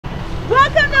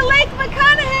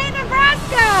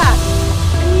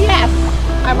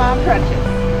on crutches.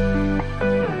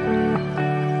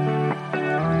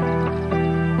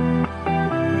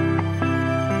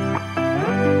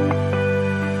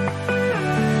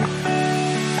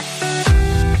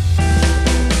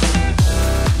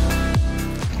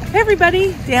 Hey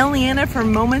everybody, Dale and Leanna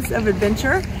from Moments of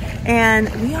Adventure, and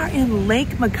we are in Lake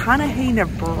McConaughy,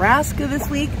 Nebraska this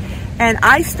week. And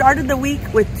I started the week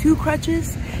with 2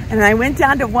 crutches, and I went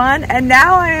down to 1, and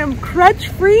now I am crutch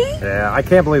free. Yeah, I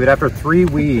can't believe it. After 3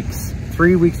 weeks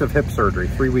of hip surgery,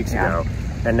 3 weeks ago,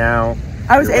 and now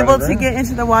I was able to get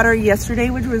into the water yesterday,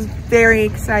 which was very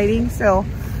exciting. So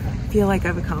I feel like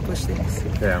I've accomplished things.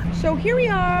 Yeah. So here we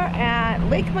are at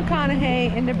Lake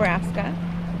McConaughy in Nebraska.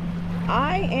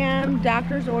 I am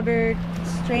doctor's ordered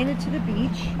stranded to the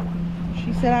beach.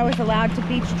 She said I was allowed to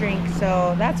beach drink,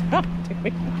 so that's what I'm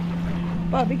doing.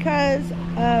 But because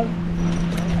of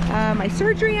my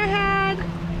surgery I had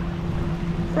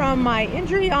from my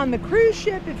injury on the cruise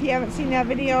ship, if you haven't seen that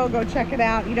video, go check it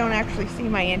out. You don't actually see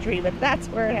my injury, but that's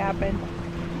where it happened.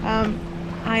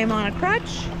 I am on a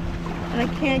crutch and I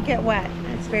can't get wet.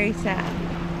 It's very sad.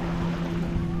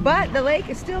 But the lake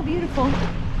is still beautiful.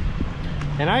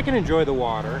 And I can enjoy the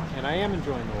water, and I am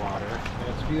enjoying the water, and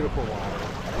it's beautiful water.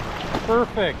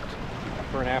 Perfect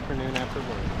for an afternoon after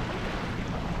work.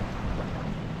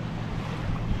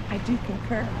 I do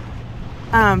concur.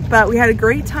 But we had a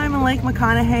great time in Lake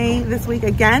McConaughy this week.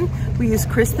 Again, we used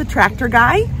Chris the tractor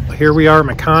guy. Here we are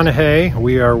at McConaughy.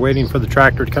 We are waiting for the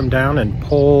tractor to come down and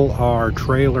pull our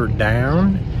trailer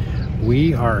down.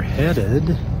 We are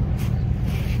headed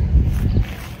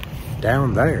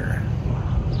down there.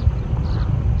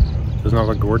 Doesn't that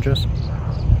look gorgeous?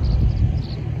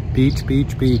 Beach,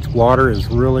 beach, beach. Water is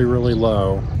really, really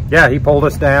low. Yeah, he pulled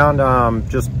us down.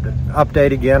 Just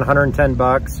update again, 110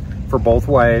 bucks for both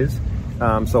ways.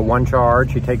 So one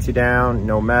charge, he takes you down,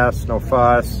 no mess, no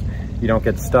fuss. You don't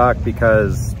get stuck,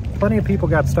 because plenty of people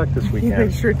got stuck this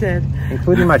weekend. They sure did.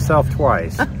 Including myself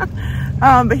twice.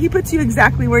 But he puts you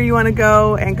exactly where you want to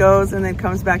go and goes, and then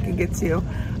comes back and gets you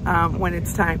when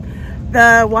it's time.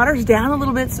 The water's down a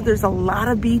little bit, so there's a lot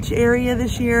of beach area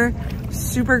this year.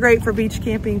 Super great for beach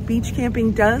camping. Beach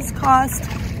camping does cost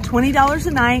 $20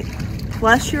 a night,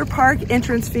 plus your park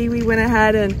entrance fee. We went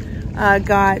ahead and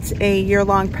got a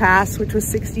year-long pass, which was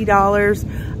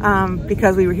 $60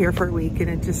 because we were here for a week, and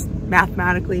it just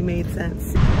mathematically made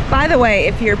sense. By the way,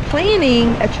 if you're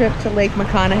planning a trip to Lake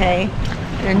McConaughy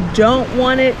and don't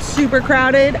want it super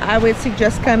crowded, I would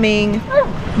suggest coming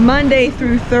Monday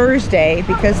through Thursday,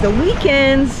 because the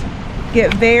weekends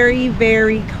get very,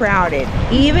 very crowded.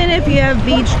 Even if you have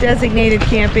beach designated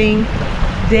camping,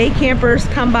 day campers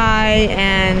come by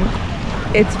and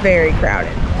it's very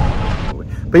crowded.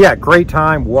 But yeah, great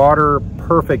time. Water,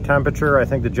 perfect temperature. I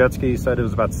think the jet ski said it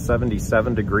was about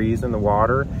 77 degrees in the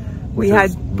water. We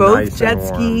had both jet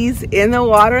skis in the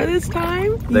water this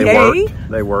time. They worked.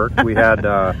 They worked. We had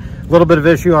a little bit of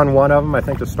issue on one of them. I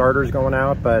think the starter's going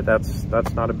out, but that's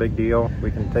not a big deal.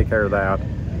 We can take care of that.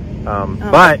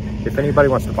 But if anybody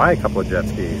wants to buy a couple of jet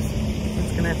skis,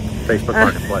 it's gonna Facebook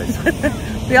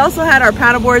Marketplace. We also had our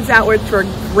paddle boards out, which were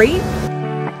great.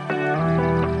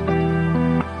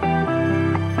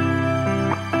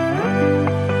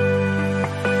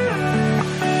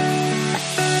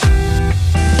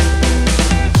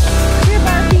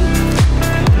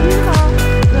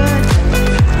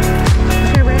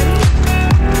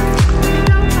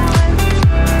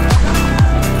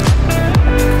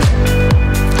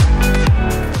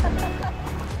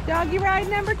 Doggy ride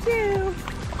number 2.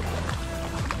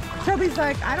 Toby's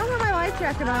like, I don't have my life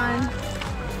jacket on.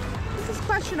 This is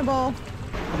questionable.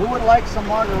 Who would like some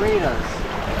margaritas?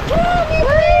 Woo!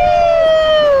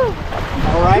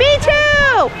 All right. Me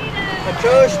too! A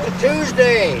toast to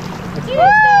Tuesday.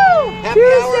 Woo! Happy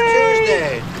Hour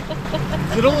Tuesday.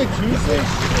 Is it only Tuesday?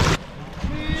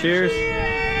 Cheers.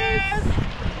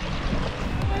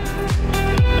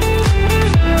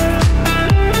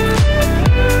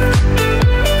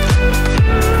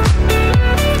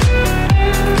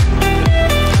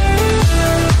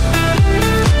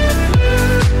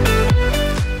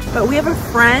 But we have a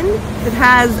friend that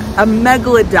has a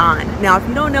megladon. Now, if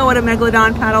you don't know what a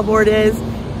megladon paddleboard is,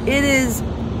 it is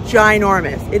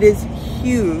ginormous. It is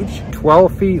huge.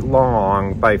 12 feet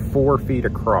long by 4 feet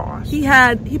across. He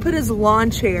put his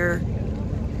lawn chair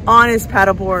on his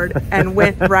paddleboard and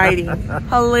went riding.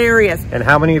 Hilarious. And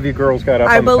how many of you girls got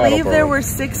up on the paddleboard? I believe there were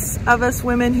 6 of us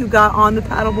women who got on the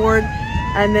paddleboard,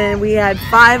 and then we had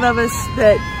 5 of us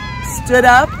that stood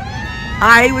up.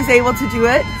 I was able to do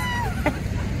it.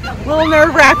 A little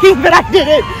nerve-wracking, but I did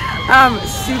it.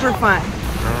 Super fun.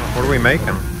 What are we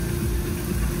making?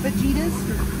 Fajitas.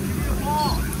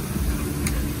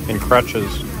 and crutches.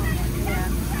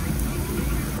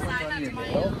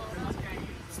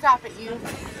 Stop it, you.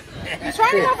 You're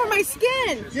trying to go for my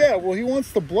skin. Yeah, well, he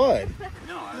wants the blood.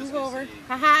 Move over.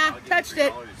 Haha, touched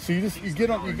it. So you get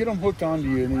them hooked onto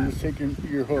you, and then you just take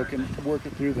your hook and work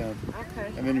it through them.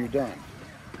 Okay. And then you're done.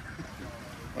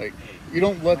 Like, you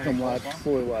don't let them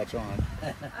fully latch on.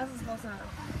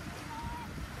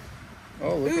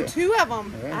 Oh, look Ooh, at 2 of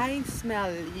them. Yeah. I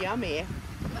smell yummy.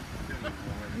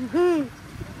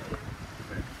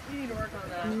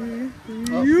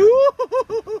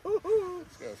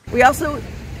 We also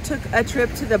took a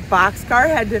trip to the boxcar,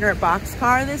 had dinner at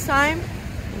boxcar this time.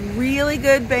 Really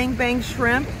good bang bang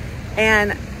shrimp.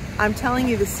 And I'm telling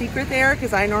you the secret there,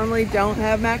 because I normally don't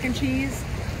have mac and cheese.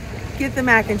 Get the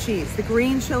mac and cheese, the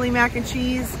green chili mac and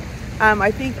cheese.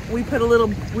 I think we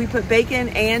put bacon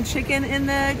and chicken in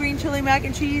the green chili mac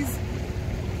and cheese.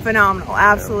 Phenomenal,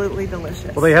 absolutely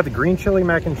delicious. Well, they had the green chili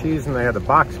mac and cheese and they had the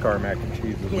boxcar mac and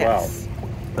cheese as well.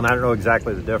 And I don't know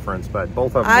exactly the difference, but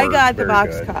both of them I were got the very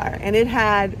boxcar, and it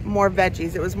had more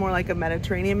veggies. It was more like a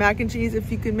Mediterranean mac and cheese,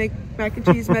 if you could make mac and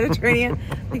cheese Mediterranean.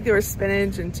 I think there was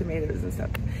spinach and tomatoes and stuff.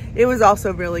 It was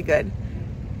also really good.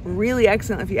 Really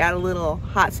excellent if you add a little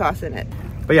hot sauce in it.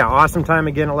 But yeah, awesome time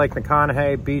again at Lake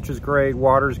McConaughy. Beach is great,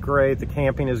 water's great, the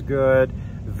camping is good.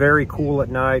 Very cool at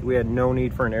night. We had no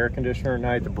need for an air conditioner at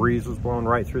night. The breeze was blowing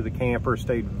right through the camper,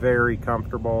 stayed very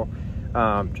comfortable.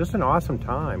 Just an awesome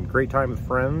time. Great time with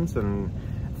friends and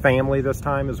family this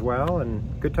time as well,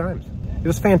 and good times. It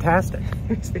was fantastic.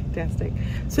 It was fantastic.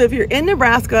 So if you're in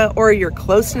Nebraska or you're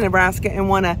close to Nebraska and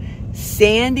want a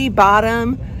sandy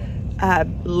bottom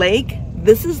lake,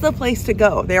 this is the place to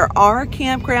go. There are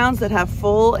campgrounds that have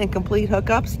full and complete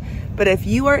hookups, but if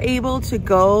you are able to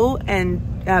go and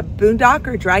boondock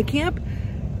or dry camp,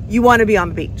 you want to be on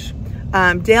the beach.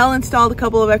 Dale installed a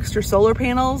couple of extra solar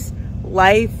panels.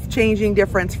 Life-changing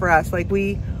difference for us. Like,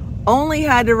 we only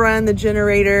had to run the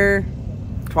generator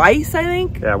twice, I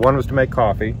think. Yeah, one was to make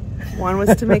coffee. One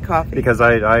was to make coffee. Because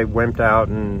I wimped out,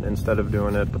 and instead of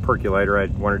doing it the percolator, I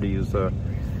wanted to use the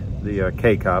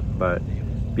K-cup. But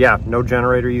yeah, no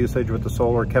generator usage with the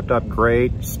solar. Kept up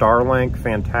great. Starlink,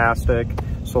 fantastic.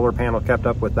 Solar panel kept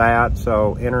up with that.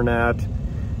 So internet,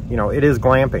 you know, it is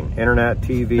glamping. Internet,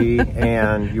 TV,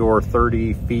 and you're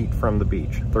 30 feet from the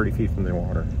beach, 30 feet from the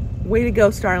water. Way to go,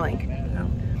 Starlink. Yeah.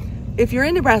 If you're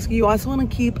in Nebraska, you also want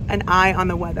to keep an eye on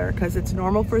the weather, because it's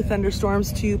normal for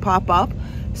thunderstorms to pop up.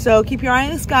 So keep your eye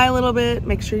on the sky a little bit.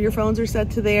 Make sure your phones are set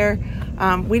to there.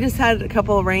 We just had a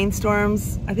couple of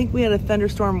rainstorms. I think we had a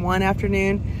thunderstorm one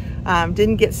afternoon.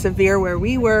 Didn't get severe where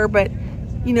we were, but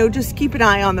you know, just keep an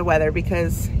eye on the weather,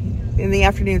 because in the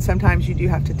afternoon sometimes you do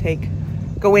have to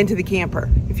go into the camper.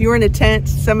 If you were in a tent,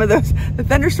 the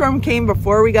thunderstorm came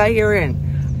before we got here, and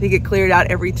I think it cleared out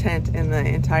every tent in the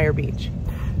entire beach.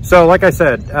 So like I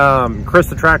said, Chris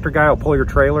the tractor guy will pull your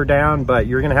trailer down, but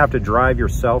you're gonna have to drive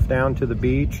yourself down to the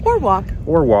beach. Or walk.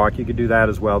 Or walk, you could do that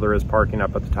as well. There is parking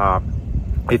up at the top.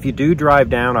 If you do drive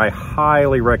down, I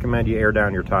highly recommend you air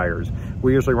down your tires.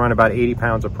 We usually run about 80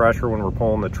 pounds of pressure when we're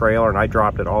pulling the trailer, and I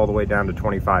dropped it all the way down to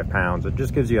 25 pounds. It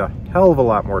just gives you a hell of a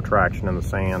lot more traction in the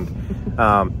sand.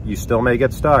 You still may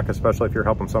get stuck, especially if you're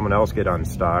helping someone else get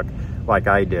unstuck, like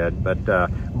I did. But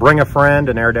bring a friend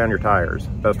and air down your tires.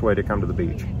 Best way to come to the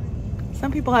beach.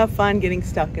 Some people have fun getting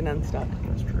stuck and unstuck.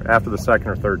 That's true. After the second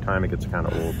or third time, it gets kind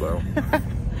of old, though.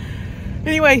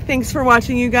 Anyway, thanks for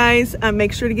watching, you guys.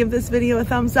 Make sure to give this video a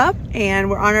thumbs up, and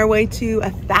we're on our way to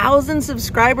 1,000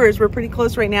 subscribers. We're pretty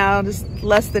close right now, just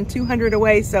less than 200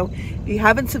 away. So if you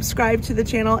haven't subscribed to the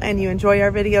channel and you enjoy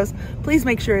our videos, please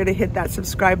make sure to hit that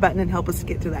subscribe button and help us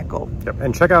get to that goal. Yep.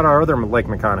 And check out our other Lake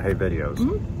McConaughy videos.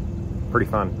 Pretty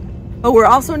fun. Oh, we're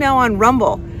also now on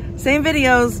Rumble. Same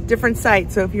videos, different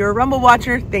site. So if you're a Rumble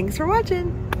watcher, thanks for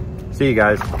watching. See you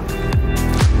guys.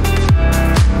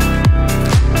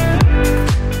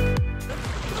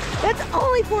 That's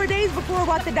only 4 days before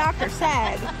what the doctor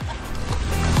said.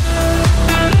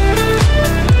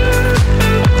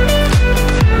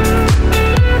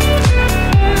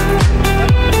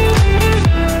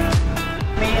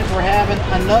 Means we're having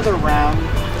another round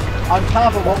on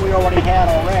top of what we already had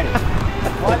already.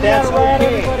 But that's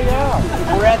okay.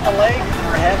 We're at the lake and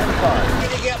we're having fun. We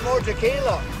need to get more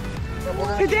tequila.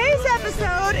 Today's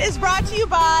episode is brought to you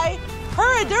by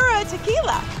Herradura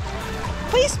Tequila.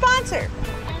 Please sponsor.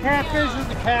 Catfish is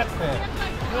the catfish.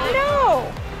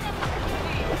 No.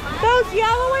 Those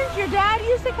yellow ones your dad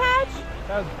used to catch?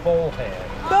 That's bullhead.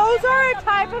 Those are a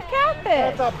type of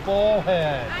catfish. That's a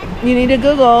bullhead. You need to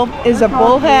Google, is a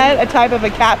bullhead a type of a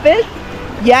catfish?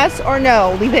 Yes or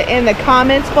no? Leave it in the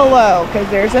comments below, because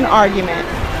there's an argument.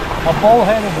 A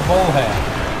bullhead is a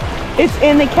bullhead. It's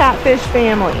in the catfish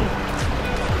family.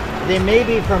 They may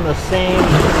be from the same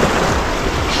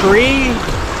tree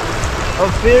of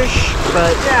fish,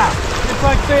 but Yeah, it's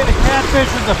like saying the catfish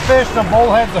is a fish, the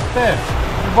bullhead's a fish.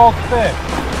 They're both fish.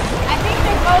 I think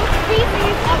they're both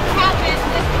species of catfish,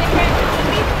 just different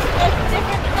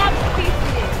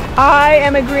subspecies. I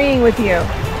am agreeing with you.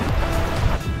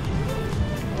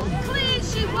 Clean,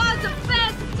 she was the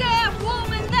best damn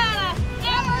woman that I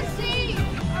ever seen.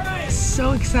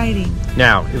 So exciting.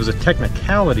 Now, it was a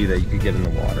technicality that you could get in the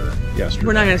water yesterday.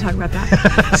 We're not going to talk about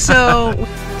that. So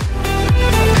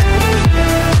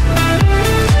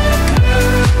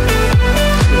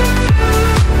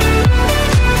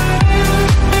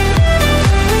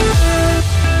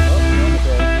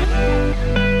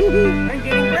I'm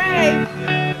getting brave.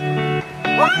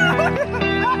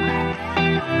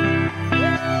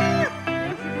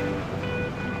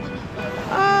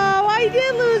 Oh, I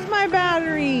did lose my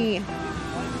battery.